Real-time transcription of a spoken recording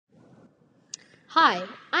Hi,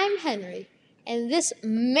 I'm Henry, and this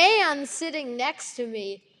man sitting next to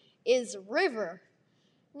me is River.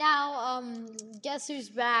 Now, guess who's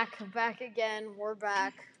back? Back again. We're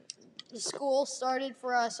back. The school started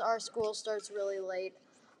for us. Our school starts really late.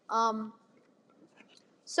 Um,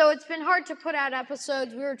 so it's been hard to put out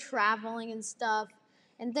episodes. We were traveling and stuff,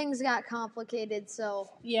 and things got complicated. So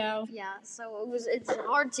Yeah. so it's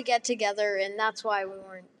hard to get together, and that's why we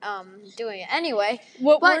weren't doing it anyway.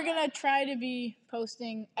 We're gonna try to be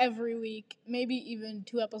posting every week, maybe even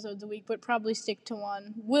 2 episodes a week, but probably stick to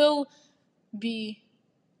one. We'll be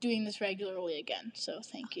doing this regularly again, so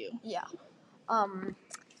thank you. Yeah.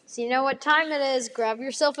 So you know what time it is. Grab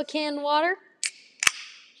yourself a canned water.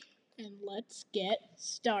 And let's get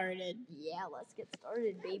started. Yeah, let's get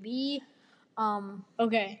started, baby.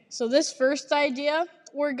 Okay, so this first idea,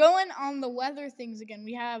 we're going on the weather things again.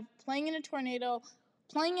 We have playing in a tornado,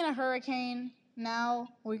 playing in a hurricane. Now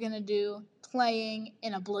we're gonna do playing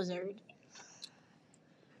in a blizzard.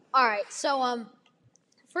 All right. So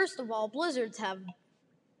first of all, blizzards have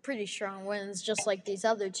pretty strong winds, just like these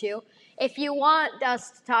other two. If you want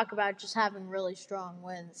us to talk about just having really strong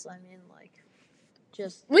winds, I mean, like,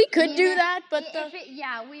 just We could do that, but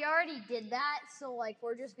we already did that. So like,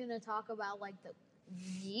 we're just gonna talk about like the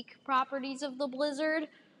unique properties of the blizzard.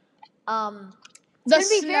 the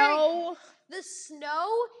snow. The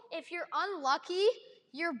snow, if you're unlucky,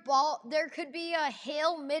 your ball, there could be a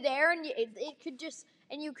hail midair, and it could just,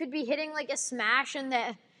 and you could be hitting like a smash, and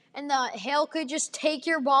the hail could just take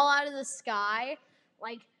your ball out of the sky.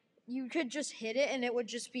 Like, you could just hit it, and it would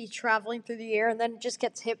just be traveling through the air, and then it just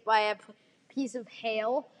gets hit by a piece of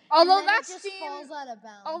hail. Although that just falls out of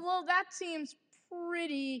bounds. Although that seems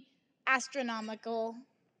pretty astronomical.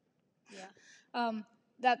 Yeah.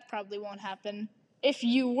 That probably won't happen. If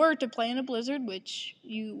you were to play in a blizzard, which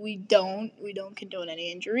we don't condone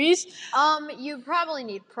any injuries. You probably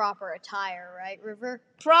need proper attire, right, River?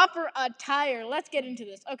 Proper attire. Let's get into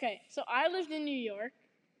this. Okay, so I lived in New York,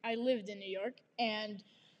 and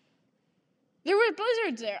there were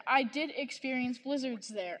blizzards there. I did experience blizzards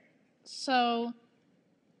there. So,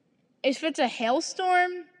 if it's a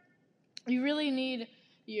hailstorm, you really need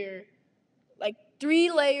your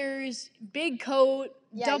 3 layers, big coat,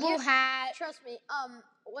 double hat. Trust me.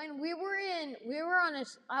 When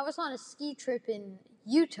I was on a ski trip in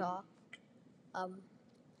Utah.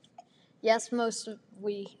 Yes, most of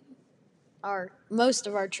our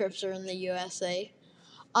trips are in the USA.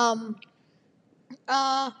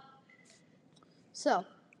 So.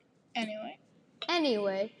 Anyway,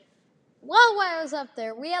 while I was up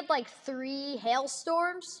there, we had like 3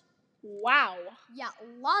 hailstorms. Wow. Yeah,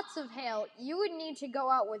 lots of hail. You would need to go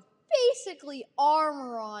out with basically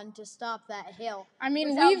armor on to stop that hail. I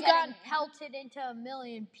mean, we've gotten pelted into a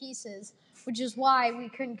million pieces, which is why we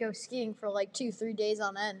couldn't go skiing for like 2-3 days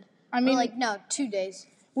on end. 2 days.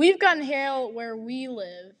 We've gotten hail where we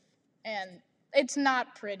live, and it's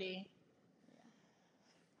not pretty.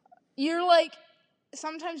 You're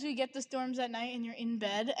sometimes we get the storms at night, and you're in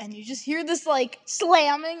bed, and you just hear this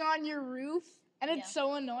slamming on your roof, and it's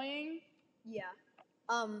so annoying. Yeah.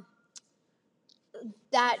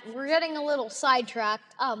 That we're getting a little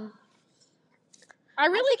sidetracked. I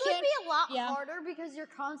really think it would be a lot harder because you're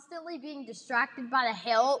constantly being distracted by the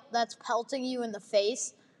hail that's pelting you in the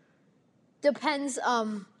face. Depends.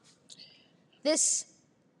 It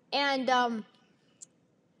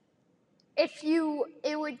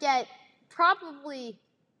would get probably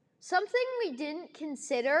something we didn't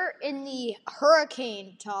consider in the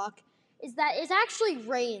hurricane talk is that it actually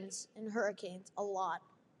rains in hurricanes a lot.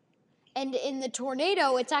 And in the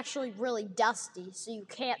tornado, it's actually really dusty, so you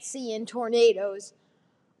can't see in tornadoes,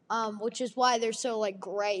 which is why they're so,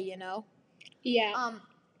 gray, you know? Yeah.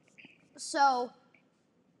 So,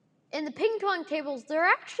 in the ping pong tables, there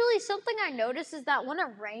actually, something I noticed is that when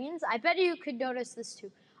it rains, I bet you could notice this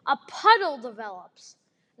too, a puddle develops.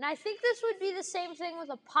 And I think this would be the same thing with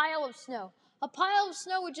a pile of snow. A pile of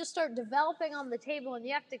snow would just start developing on the table, and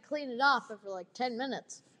you have to clean it off after 10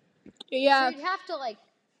 minutes. Yeah. So you'd have to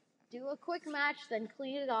do a quick match, then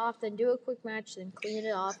clean it off, then do a quick match, then clean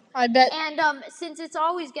it off. I bet. And since it's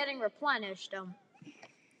always getting replenished,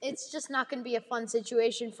 it's just not going to be a fun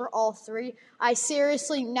situation for all 3.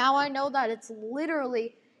 Now I know that it's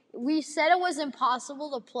literally, we said it was impossible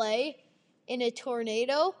to play in a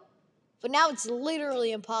tornado, but now it's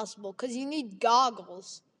literally impossible because you need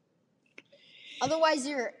goggles. Otherwise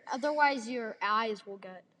your eyes will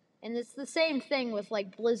get. And it's the same thing with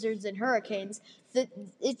blizzards and hurricanes.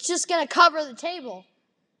 It's just going to cover the table.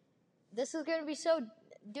 This is going to be so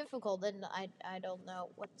difficult, and I don't know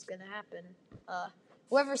what's going to happen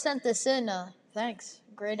Whoever sent this in, thanks.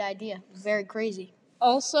 Great idea. Very crazy.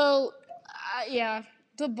 Also, yeah,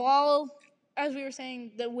 the ball, as we were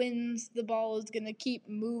saying, the winds, the ball is going to keep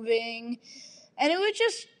moving. And it would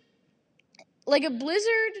just, like a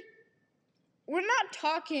blizzard, we're not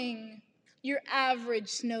talking your average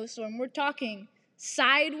snowstorm. We're talking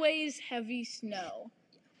sideways heavy snow.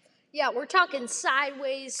 Yeah, we're talking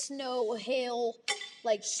sideways snow, hail,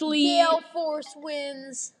 like Sleet. gale force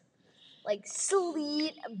winds, like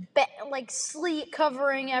sleet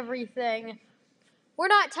covering everything. We're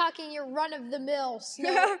not talking your run-of-the-mill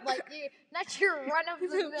snow, not your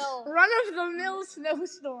run-of-the-mill. Run-of-the-mill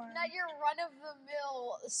snowstorm. Not your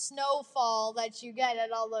run-of-the-mill snowfall that you get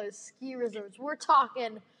at all those ski resorts. We're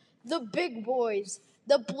talking the big boys,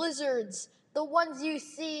 the blizzards, the ones you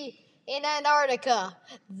see in Antarctica,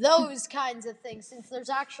 those kinds of things, since there's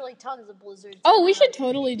actually tons of blizzards. Oh, we should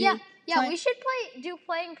totally do. Yeah, we should do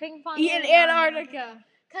playing ping pong in Antarctica.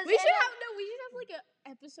 We should have like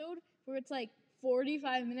an episode where it's like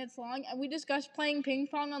 45 minutes long, and we discuss playing ping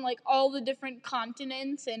pong on like all the different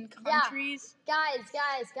continents and countries. Guys,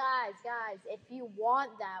 if you want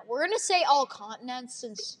that, we're gonna say all continents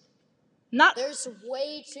since there's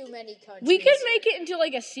way too many countries. We could make it into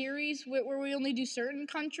like a series where we only do certain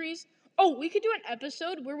countries. Oh, we could do an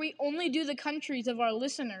episode where we only do the countries of our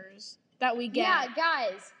listeners that we get.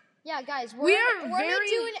 Yeah, guys. We're gonna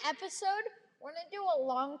do an episode. We're gonna do a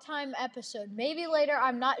long time episode. Maybe later.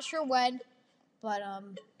 I'm not sure when. But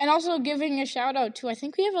and also giving a shout out to, I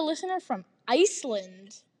think we have a listener from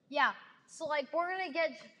Iceland. Yeah. So like we're gonna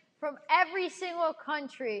get from every single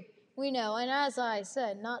country we know, and as I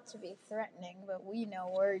said, not to be threatening, but we know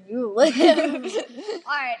where you live. All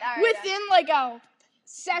right. Within like a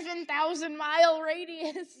 7,000-mile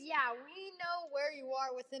radius. Yeah, we know where you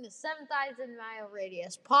are within a 7,000-mile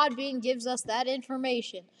radius. Podbean gives us that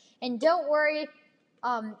information. And don't worry,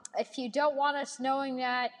 if you don't want us knowing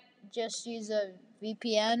that, just use a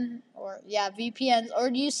VPN VPNs, or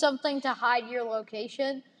use something to hide your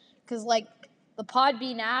location. Because, like, the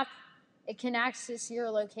Podbean app, it can access your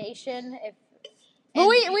location. But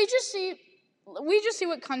we just see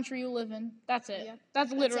what country you live in. That's it. Yeah.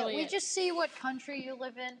 That's literally it. We just see what country you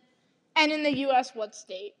live in. And in the U.S., what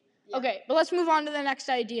state. Yeah. Okay, but let's move on to the next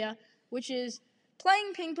idea, which is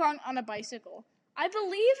playing ping pong on a bicycle. I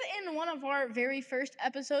believe in one of our very first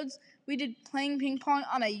episodes, we did playing ping pong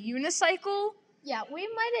on a unicycle. Yeah, we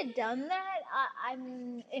might have done that. I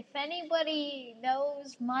mean, if anybody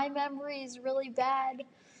knows, my memory is really bad.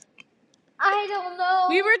 I don't know.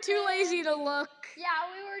 We were too lazy to look. Yeah,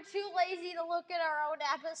 we were too lazy to look at our own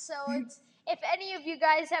episodes. If any of you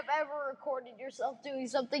guys have ever recorded yourself doing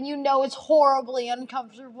something, you know it's horribly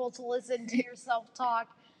uncomfortable to listen to yourself talk.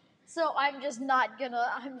 So I'm just not gonna.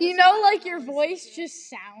 Your voice just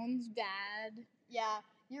sounds bad. Yeah,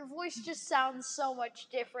 your voice just sounds so much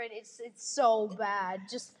different. It's so bad.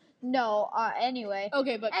 Just no. Anyway.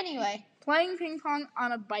 Okay, but playing ping pong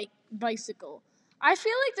on a bicycle. I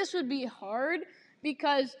feel like this would be hard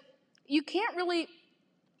because you can't really.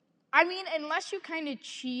 I mean, unless you kind of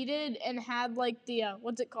cheated and had like the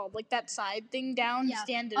what's it called, like that side thing down,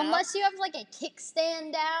 stand it up. Unless you have like a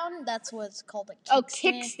kickstand down, that's what it's called, a kickstand. Oh,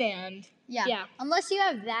 kickstand. Yeah. Unless you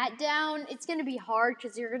have that down, it's gonna be hard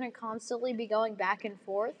because you're gonna constantly be going back and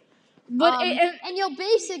forth. But and you'll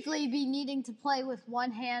basically be needing to play with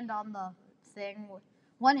one hand on the thing,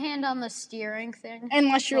 one hand on the steering thing.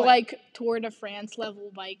 Unless you're like Tour de France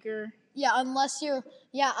level biker. Yeah, unless you're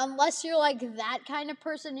like that kind of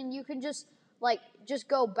person and you can just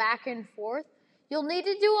go back and forth. You'll need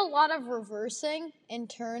to do a lot of reversing and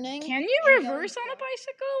turning. Can you reverse on a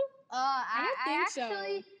bicycle? I don't think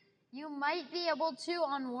so. You might be able to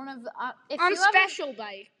on one of the special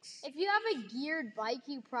bikes. If you have a geared bike,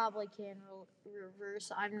 you probably can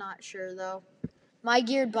reverse. I'm not sure though. My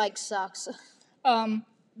geared bike sucks.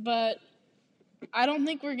 But I don't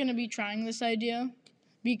think we're gonna be trying this idea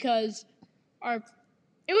because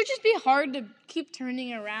it would just be hard to keep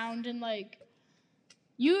turning around and like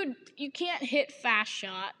you can't hit fast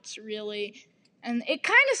shots really, and it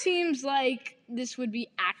kind of seems like this would be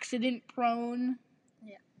accident prone.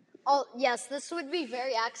 Yeah. Oh yes, this would be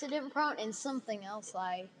very accident prone. And something else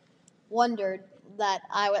I wondered that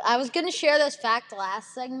I was gonna share this fact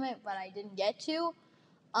last segment, but I didn't get to.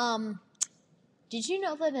 Did you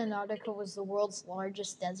know that Antarctica was the world's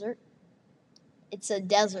largest desert? It's a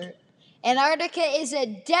desert. Antarctica is a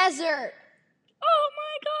desert. Oh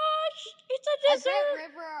my gosh, it's a desert. I bet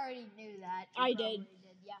River already knew that. I did.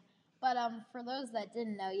 Yeah. But for those that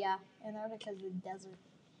didn't know, yeah, Antarctica is a desert.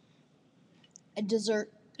 A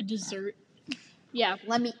dessert. A dessert. Yeah.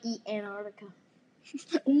 Let me eat Antarctica.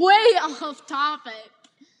 Way off topic.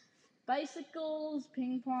 bicycles,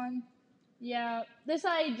 ping pong. Yeah, this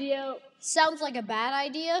idea. Sounds like a bad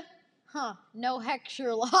idea. Huh? No heck,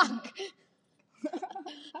 Sherlock.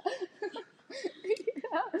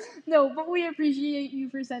 No, but we appreciate you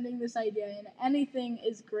for sending this idea in. Anything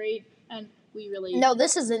is great, and we really. No,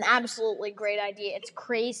 this is an absolutely great idea. It's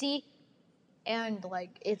crazy, and like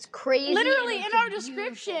it's crazy. Literally and in it's our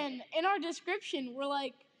beautiful. description, we're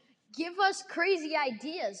like, Give us crazy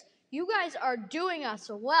ideas. You guys are doing us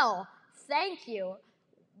well. Thank you.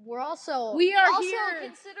 We're also We are here.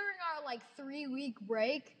 considering our like 3-week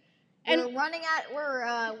break. And- We're running at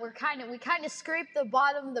we kind of scraped the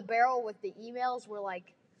bottom of the barrel with the emails. We're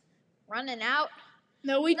like running out.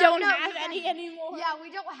 no, we No, don't no, have we any don't. anymore. Yeah, we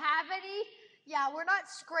don't have any. Yeah, we're not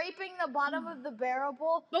scraping the bottom of the barrel.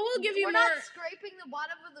 But we'll give you We're more. not scraping the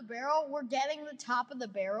bottom of the barrel. We're getting the top of the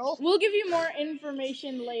barrel. We'll give you more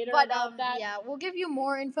information later But about that. yeah, we'll give you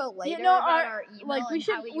more info later You know, about our email. like and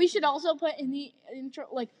how we you should can- also put in the intro,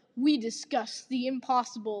 like, we discuss the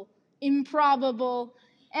impossible, improbable,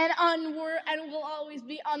 and will always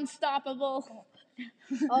be unstoppable.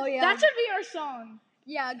 Oh yeah. That should be our song.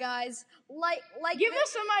 Yeah, guys. Like Give us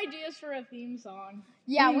some ideas for a theme song.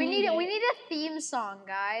 Yeah, we we need need it. we need a theme song,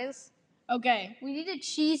 guys. Okay, We need a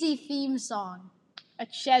cheesy theme song. a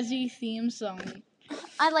Chezzy theme song.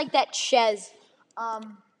 I like that Chez.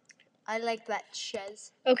 I like that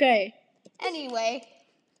Chez. Okay, Anyway,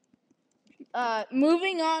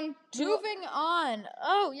 moving on to moving on.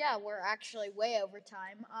 Oh yeah, we're actually way over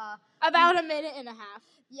time. about a minute and a half.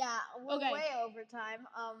 Yeah, we're Okay. way over time.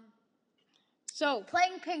 So,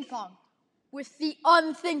 Playing ping pong with the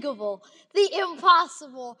unthinkable, the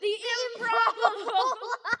impossible, the improbable.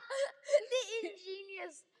 the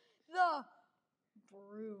ingenious, the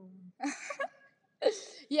broom.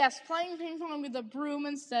 Yes, playing ping pong with a broom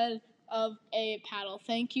instead of a paddle.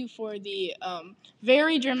 Thank you for the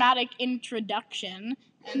very dramatic introduction.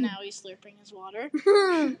 And now he's slurping his water.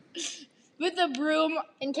 With the broom.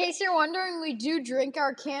 In case you're wondering, we do drink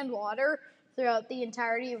our canned water throughout the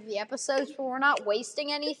entirety of the episodes, but we're not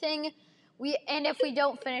wasting anything. And if we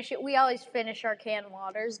don't finish it, we always finish our canned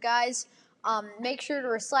waters, guys. Make sure to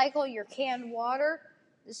recycle your canned water.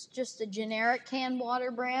 It's just a generic canned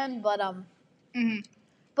water brand, but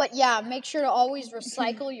But yeah, make sure to always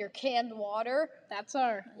recycle your canned water. That's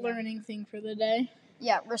our learning thing for the day.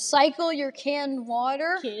 Yeah, recycle your canned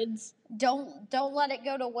water. Kids. Don't let it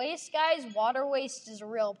go to waste, guys. Water waste is a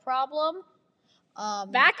real problem.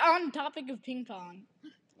 Back on topic of ping pong.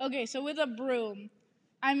 Okay, so with a broom,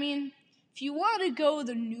 I mean, if you want to go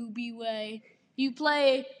the newbie way, you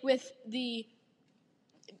play with the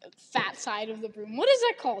fat side of the broom. What is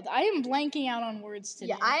that called? I am blanking out on words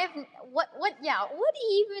today. Yeah, I have what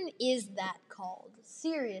even is that called?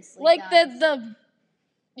 Seriously, like guys.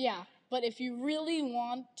 yeah. But if you really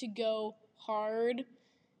want to go hard,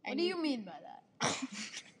 What do you mean by that?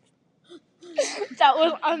 that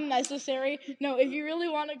was unnecessary. No, if you really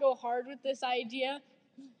want to go hard with this idea,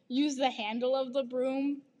 use the handle of the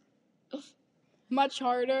broom. Much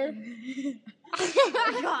harder.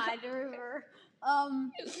 God, River. All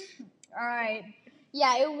right.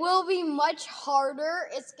 Yeah, it will be much harder.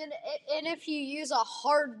 And if you use a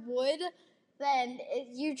hard wood, then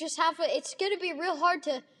you just have it's gonna be real hard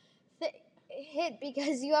to hit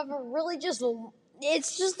because you have a really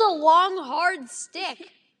it's just a long, hard stick.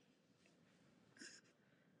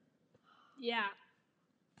 Yeah.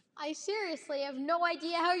 I seriously have no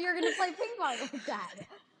idea how you're gonna play ping pong with that.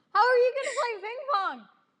 How are you gonna play ping pong?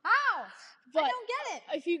 How? But I don't get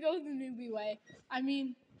it. if you go the newbie way, I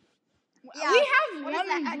mean, Yeah, we have what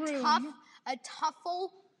is one that, broom. a tuffle?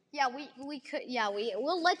 Yeah, we could. Yeah,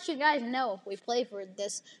 we'll let you guys know if we play for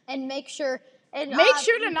this, and make sure to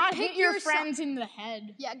not pick hit your your friends in the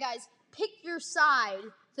head. Yeah, guys, pick your side: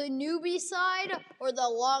 the newbie side or the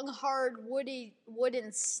long, hard,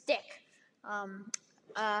 wooden stick.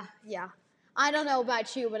 Yeah. I don't know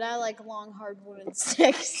about you, but I like long, hard wooden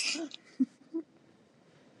sticks.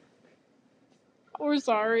 We're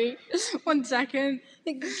sorry. 1 second.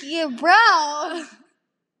 Yeah, bro. I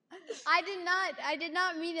did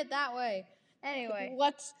not mean it that way. Anyway.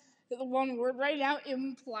 What's the one word right now?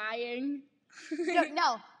 Implying. No.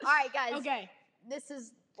 All right, guys. Okay.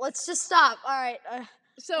 Let's just stop. All right.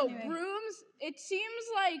 So Anyway. brooms, it seems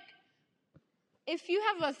like if you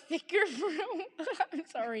have a thicker broom, I'm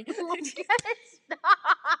sorry. We gotta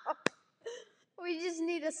stop. We just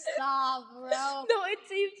need to stop, bro. No, it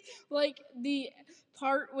seems like the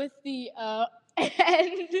part with the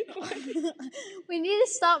end. We need to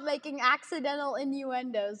stop making accidental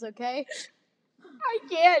innuendos, okay? I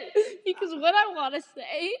can't, because what I want to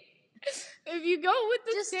say If you go with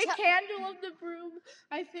the Just thick handle of the broom,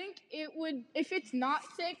 I think it would. If it's not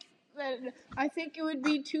thick, then I think it would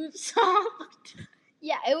be too soft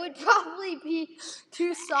Yeah, it would probably be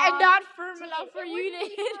too soft and not firm to enough hit. for It you wouldn't to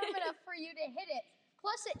be hit firm it. enough for you to hit it.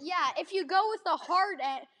 Plus, if you go with the hard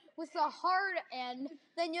end,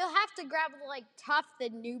 then you'll have to grab the tough, the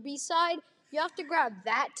newbie side. You have to grab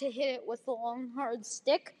that to hit it with the long hard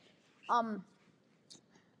stick.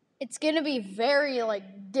 It's gonna be very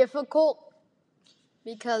difficult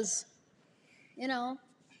because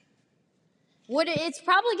it's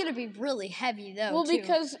probably gonna be really heavy though. Well, too.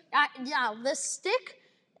 because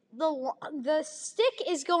The stick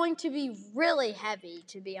is going to be really heavy,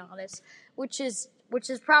 to be honest, which is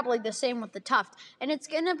probably the same with the tuft, and it's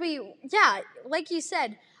gonna be like you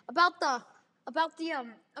said about the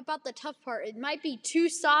tough part. It might be too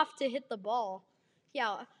soft to hit the ball.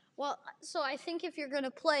 Yeah. Well, so I think if you're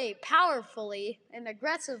gonna play powerfully and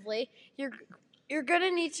aggressively, you're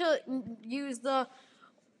gonna need to use the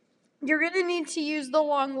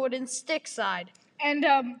long wooden stick side. and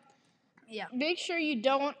Yeah. make sure you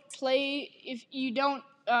don't play if you don't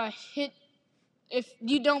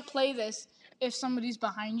play this if somebody's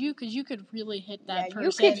behind you, because you could really hit that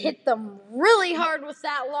person. You could hit them really hard with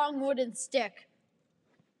that long wooden stick.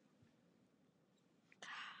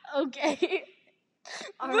 Okay.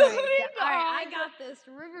 All Moving right, I on. got this.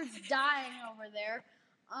 River's dying over there.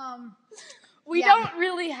 We Yeah. don't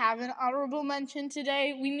really have an honorable mention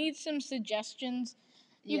today. We need some suggestions.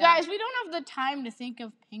 You Yeah. guys, we don't have the time to think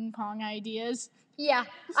of ping pong ideas. Yeah,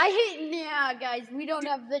 guys, we don't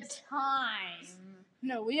have the time.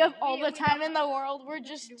 No, we have all We- the we time in the world. We're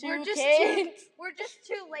just two We're just kids. we're just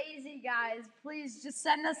too lazy, guys. Please just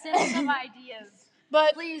send us in some ideas.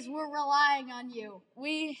 But Please, we're relying on you.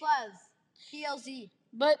 Plus, TLZ.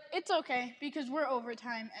 But it's okay because we're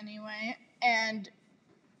overtime anyway, and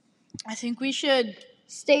I think we should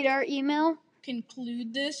State our email.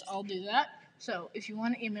 conclude this. I'll do that. So if you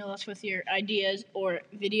want to email us with your ideas or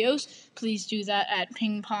videos, please do that at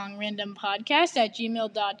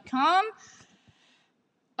pingpongrandompodcast@gmail.com.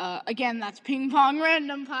 Again, that's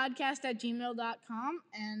pingpongrandompodcast@gmail.com,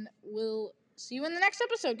 and we'll see you in the next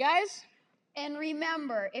episode, guys. And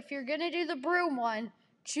remember, if you're gonna do the broom one,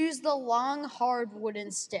 choose the long, hard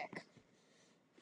wooden stick.